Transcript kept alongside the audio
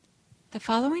The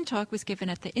following talk was given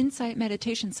at the Insight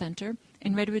Meditation Center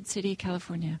in Redwood City,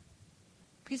 California.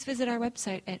 Please visit our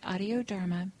website at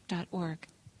audiodharma.org.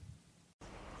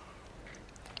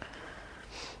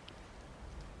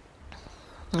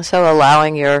 So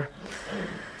allowing your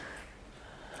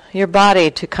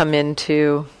body to come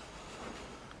into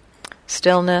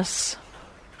stillness.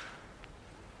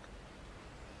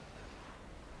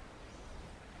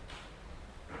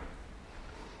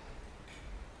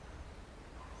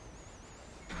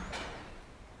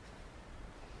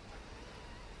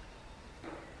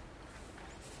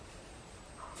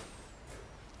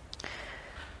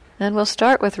 And we'll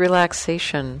start with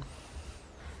relaxation.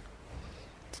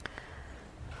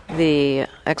 The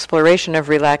exploration of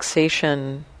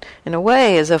relaxation, in a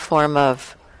way, is a form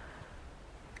of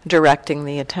directing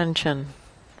the attention.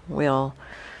 We'll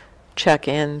check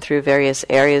in through various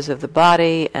areas of the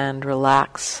body and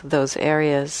relax those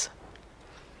areas.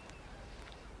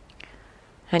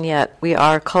 And yet we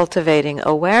are cultivating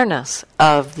awareness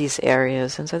of these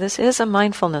areas. And so this is a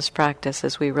mindfulness practice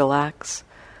as we relax.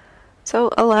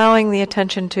 So allowing the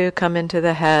attention to come into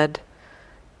the head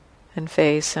and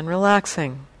face and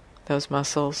relaxing those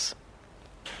muscles.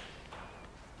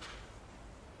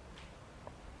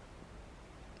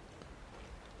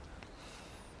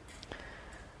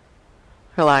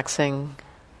 Relaxing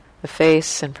the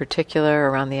face in particular,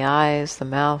 around the eyes, the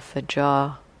mouth, the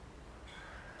jaw.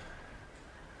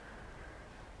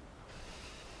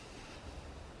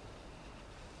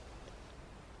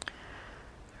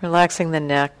 Relaxing the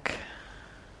neck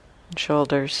and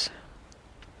shoulders.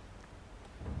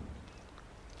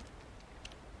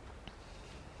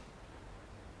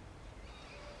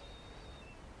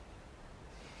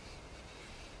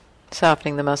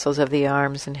 Softening the muscles of the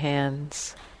arms and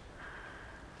hands.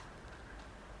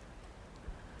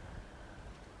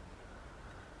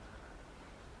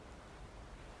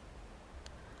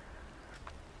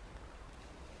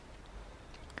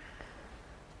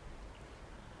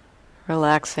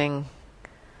 Relaxing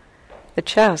the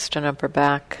chest and upper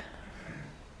back.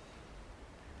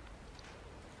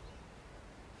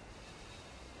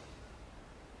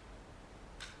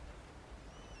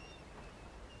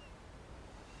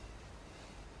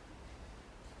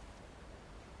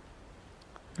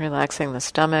 Relaxing the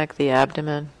stomach, the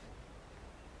abdomen.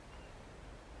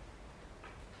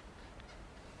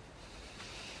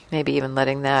 Maybe even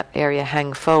letting that area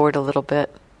hang forward a little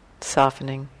bit,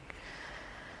 softening.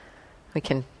 We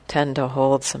can tend to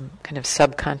hold some kind of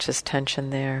subconscious tension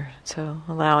there, so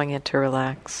allowing it to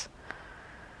relax.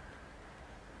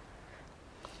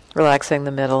 Relaxing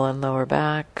the middle and lower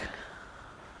back,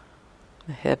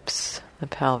 the hips, the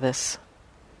pelvis.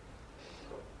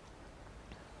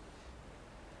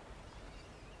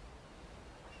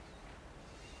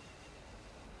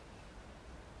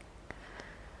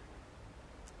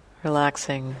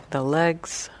 Relaxing the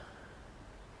legs,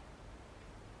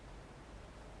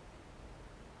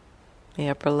 the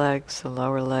upper legs, the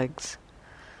lower legs,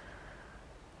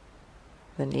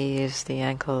 the knees, the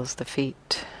ankles, the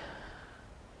feet.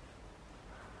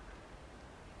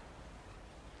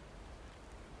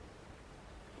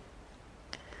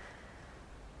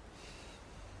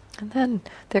 And then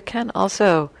there can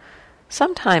also,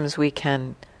 sometimes we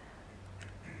can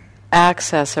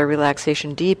access a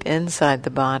relaxation deep inside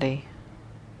the body.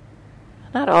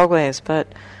 Not always, but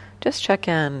just check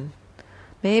in.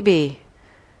 Maybe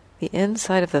the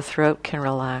inside of the throat can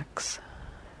relax.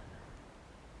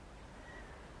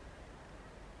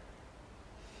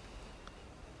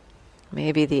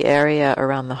 Maybe the area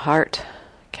around the heart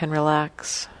can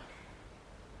relax.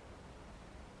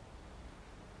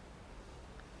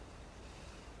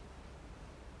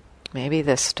 Maybe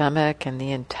the stomach and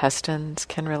the intestines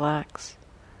can relax.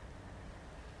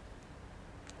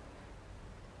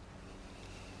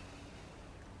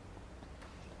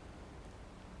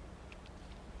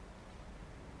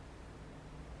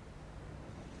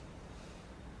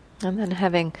 And then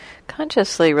having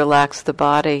consciously relaxed the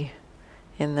body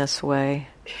in this way,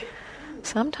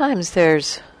 sometimes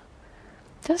there's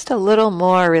just a little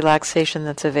more relaxation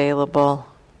that's available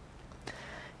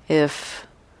if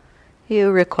you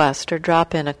request or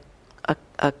drop in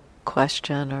a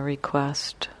question or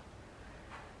request.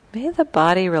 May the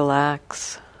body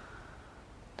relax.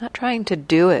 Not trying to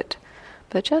do it,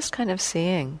 but just kind of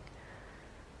seeing.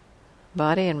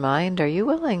 Body and mind, are you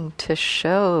willing to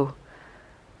show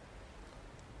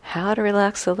how to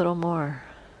relax a little more?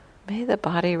 May the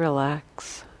body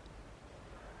relax.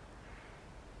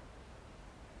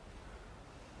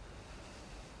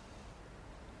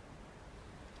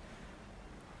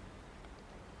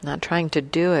 Not trying to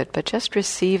do it, but just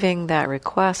receiving that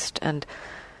request and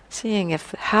seeing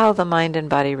how the mind and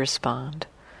body respond.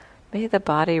 May the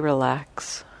body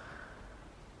relax.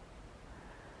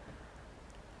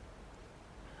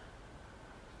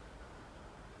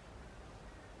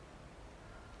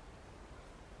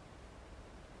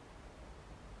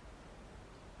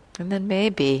 And then may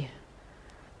the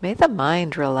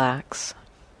mind relax.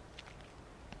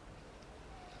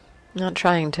 Not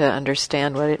trying to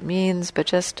understand what it means, but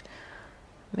just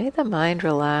may the mind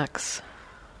relax.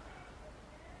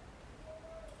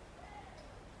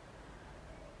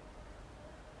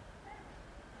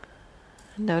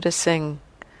 Noticing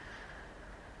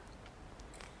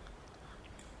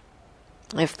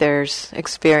if there's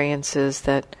experiences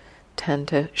that tend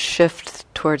to shift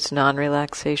towards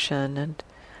non-relaxation, and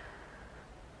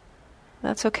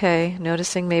that's okay.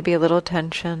 Noticing maybe a little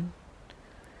tension.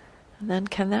 And then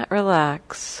can that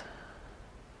relax?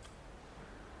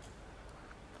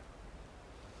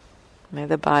 May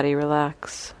the body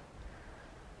relax.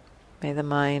 May the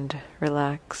mind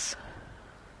relax.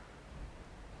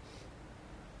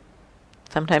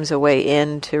 Sometimes a way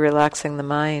into relaxing the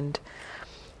mind,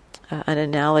 an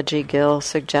analogy Gil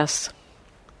suggests,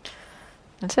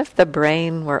 as if the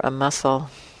brain were a muscle.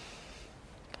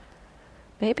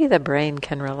 Maybe the brain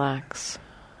can relax.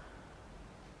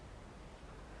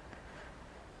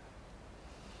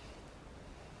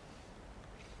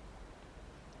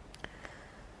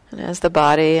 And as the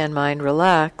body and mind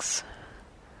relax,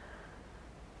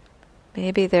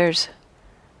 maybe there's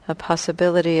a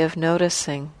possibility of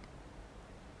noticing,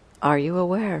 are you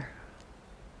aware?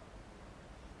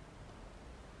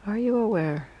 Are you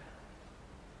aware?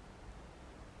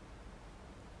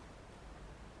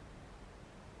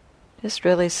 Just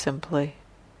really simply.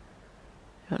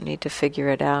 You don't need to figure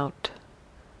it out,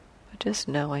 but just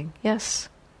knowing, yes,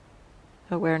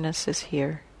 awareness is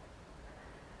here.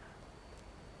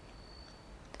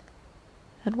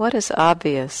 And what is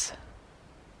obvious?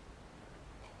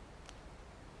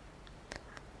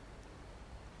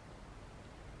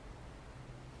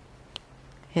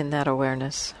 In that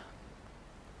awareness?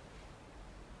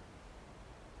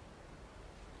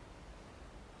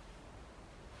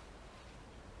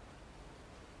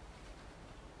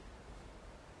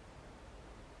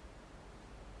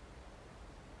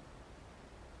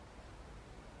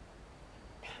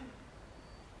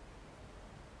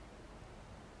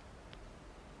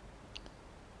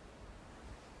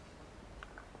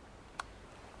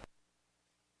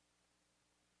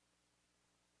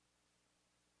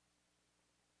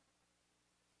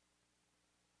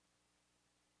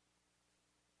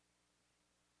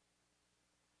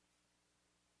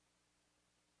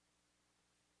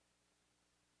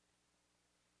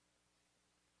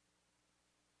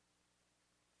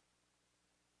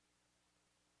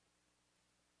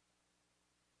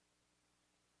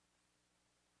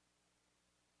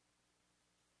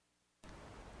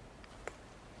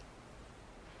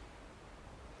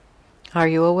 Are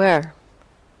you aware?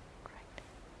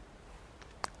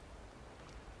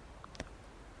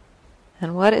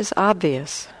 And what is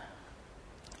obvious?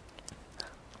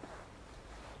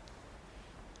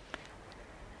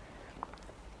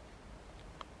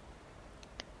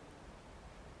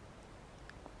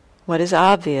 What is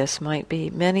obvious might be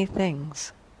many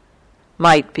things.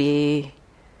 Might be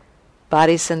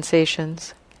body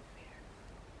sensations,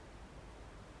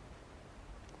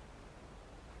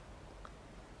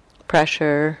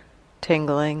 pressure,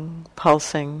 tingling,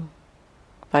 pulsing,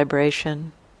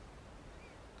 vibration,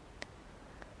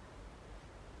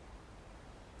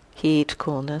 heat,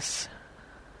 coolness.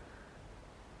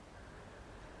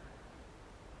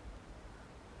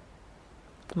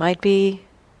 Might be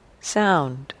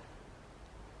sound.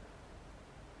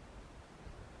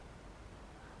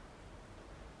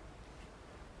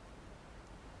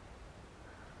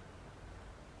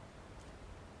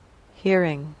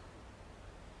 Hearing.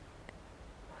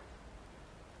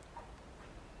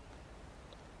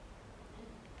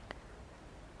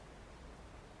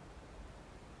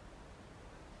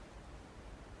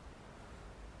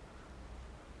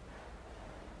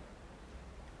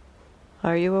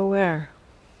 Are you aware?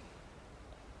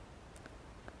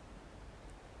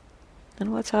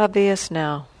 And what's obvious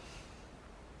now?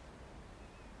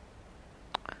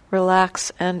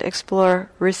 Relax and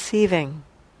explore receiving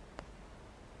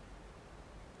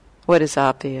what is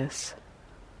obvious.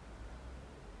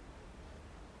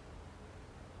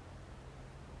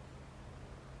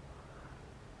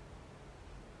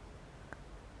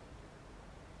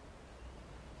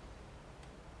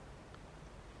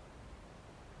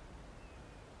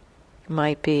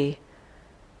 Might be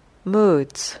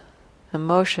moods,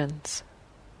 emotions.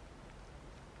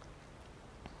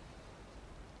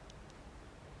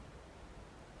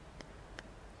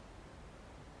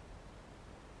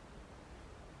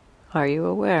 Are you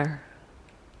aware?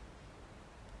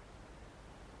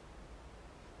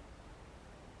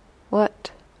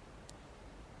 What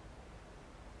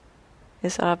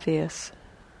is obvious?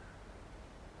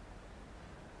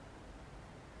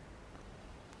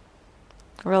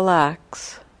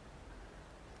 Relax.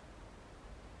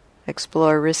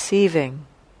 Explore receiving.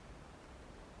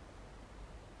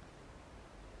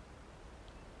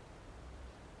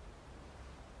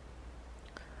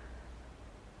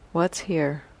 What's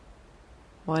here?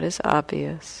 What is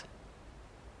obvious?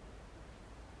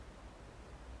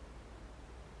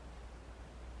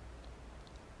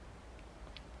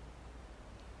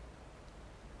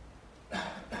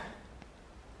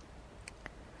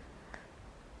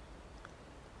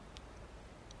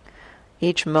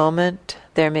 Each moment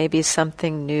there may be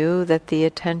something new that the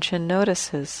attention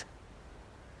notices.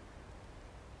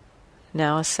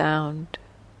 Now a sound.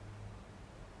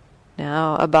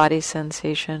 Now a body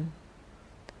sensation.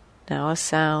 Now a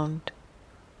sound.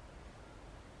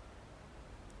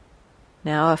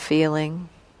 Now a feeling.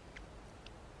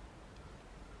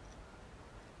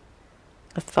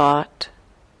 A thought.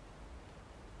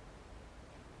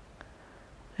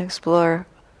 Explore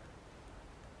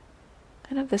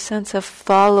kind of the sense of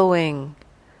following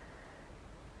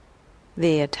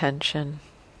the attention.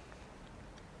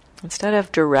 Instead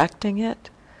of directing it,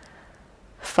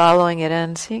 following it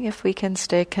and seeing if we can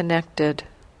stay connected.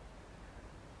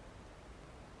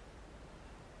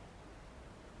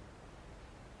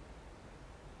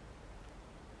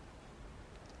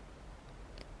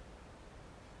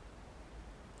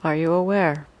 Are you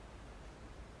aware?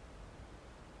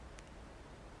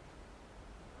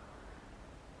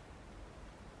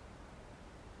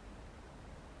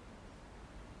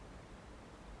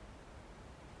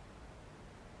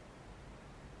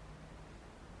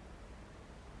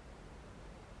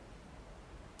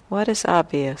 What is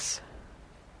obvious?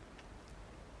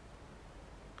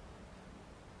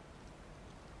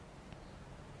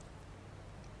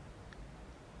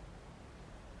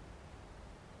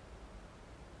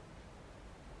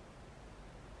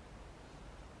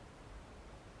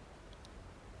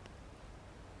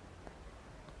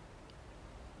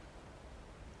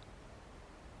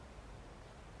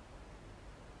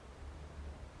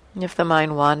 If the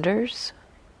mind wanders,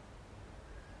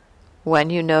 when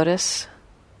you notice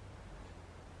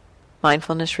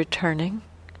mindfulness returning,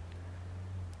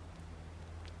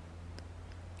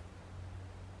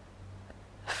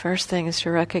 the first thing is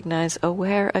to recognize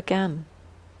aware again.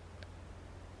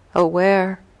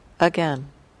 Aware again.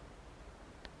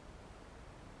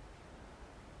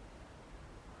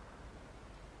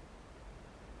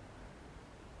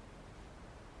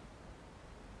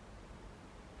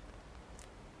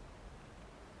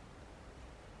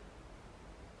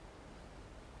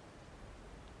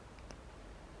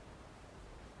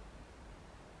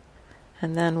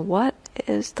 And then what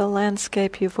is the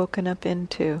landscape you've woken up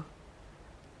into?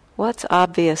 What's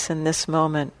obvious in this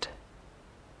moment?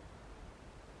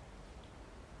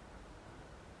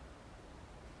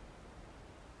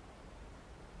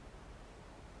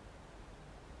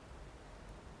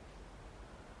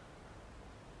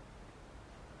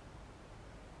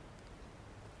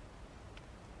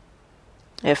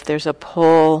 If there's a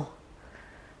pull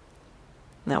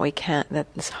that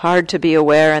it's hard to be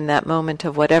aware in that moment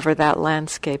of whatever that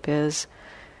landscape is,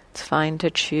 it's fine to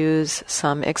choose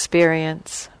some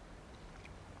experience.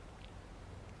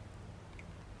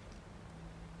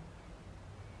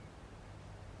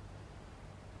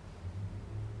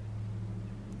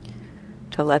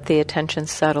 To let the attention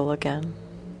settle again.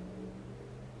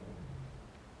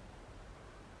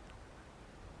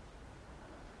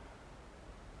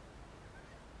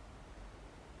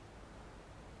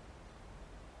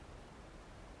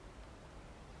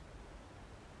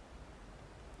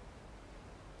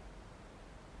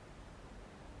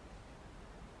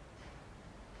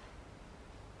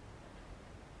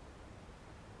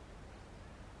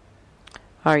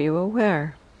 Are you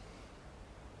aware?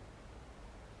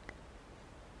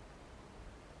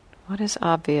 What is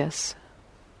obvious?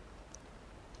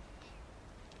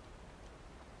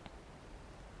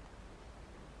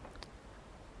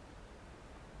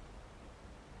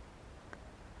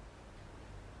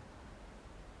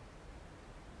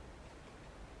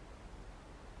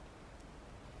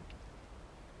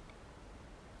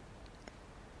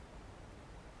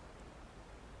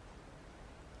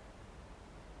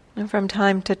 And from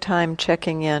time to time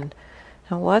checking in.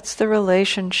 And what's the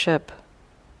relationship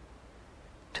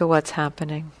to what's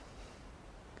happening?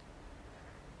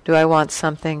 Do I want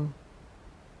something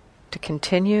to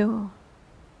continue?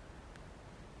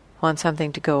 Want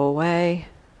something to go away?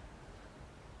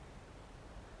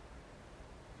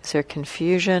 Is Is there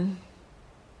confusion?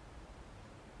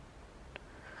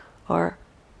 Or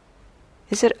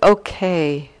is it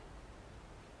okay?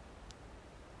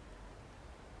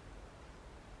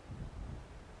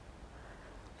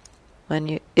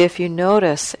 If you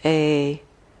notice a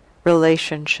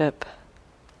relationship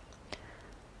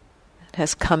that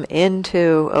has come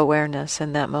into awareness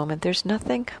in that moment, there's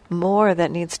nothing more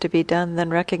that needs to be done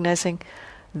than recognizing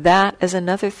that as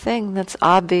another thing that's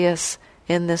obvious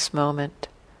in this moment.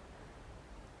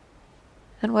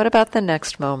 And what about the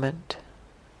next moment?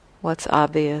 What's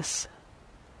obvious?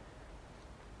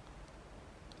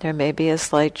 There may be a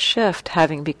slight shift,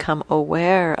 having become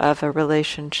aware of a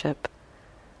relationship.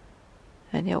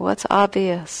 And yet what's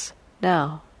obvious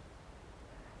now?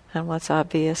 And what's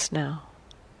obvious now?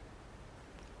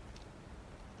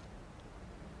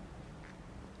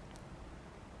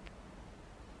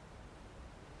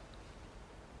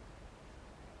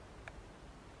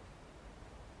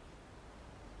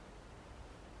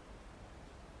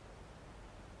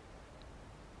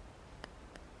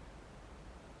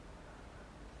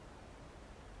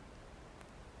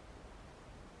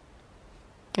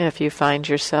 If you find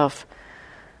yourself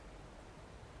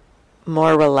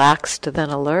more relaxed than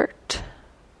alert,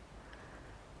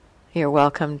 you're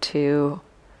welcome to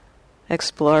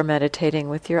explore meditating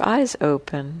with your eyes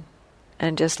open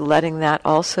and just letting that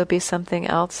also be something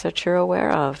else that you're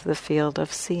aware of, the field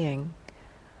of seeing.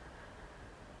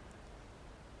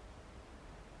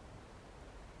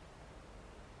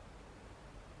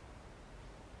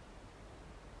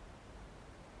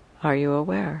 Are you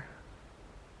aware?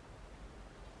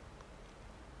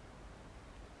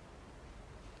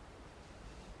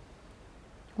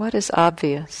 What is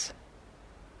obvious?